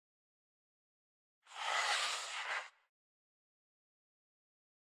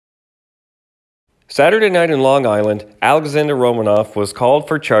Saturday night in Long Island, Alexander Romanov was called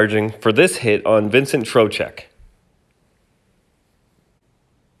for charging for this hit on Vincent Trochek.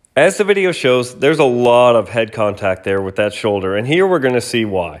 As the video shows, there's a lot of head contact there with that shoulder, and here we're going to see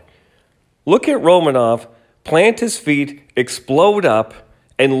why. Look at Romanov plant his feet, explode up,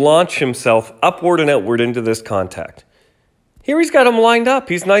 and launch himself upward and outward into this contact. Here he's got him lined up.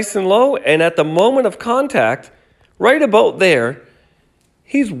 He's nice and low, and at the moment of contact, right about there,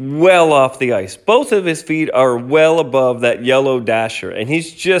 he's well off the ice. Both of his feet are well above that yellow dasher, and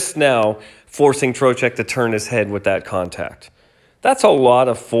he's just now forcing Trochek to turn his head with that contact. That's a lot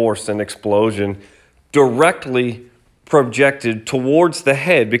of force and explosion directly projected towards the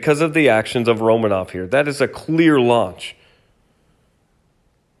head because of the actions of Romanov here. That is a clear launch.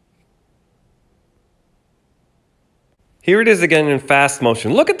 Here it is again in fast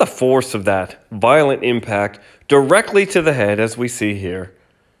motion. Look at the force of that violent impact directly to the head as we see here.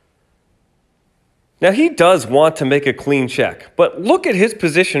 Now he does want to make a clean check, but look at his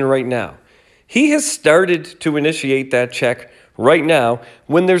position right now. He has started to initiate that check right now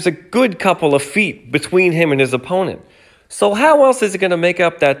when there's a good couple of feet between him and his opponent. So how else is he going to make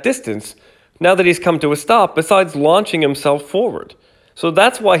up that distance now that he's come to a stop besides launching himself forward? So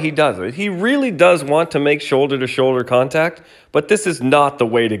that's why he does it. He really does want to make shoulder-to-shoulder contact, but this is not the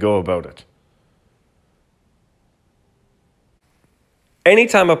way to go about it.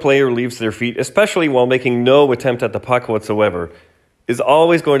 Anytime a player leaves their feet, especially while making no attempt at the puck whatsoever, is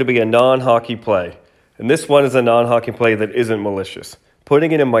always going to be a non-hockey play. And this one is a non-hockey play that isn't malicious,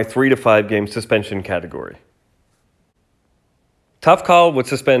 putting it in my 3 to 5 game suspension category. Tough Call would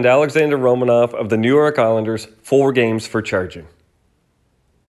suspend Alexander Romanov of the New York Islanders 4 games for charging.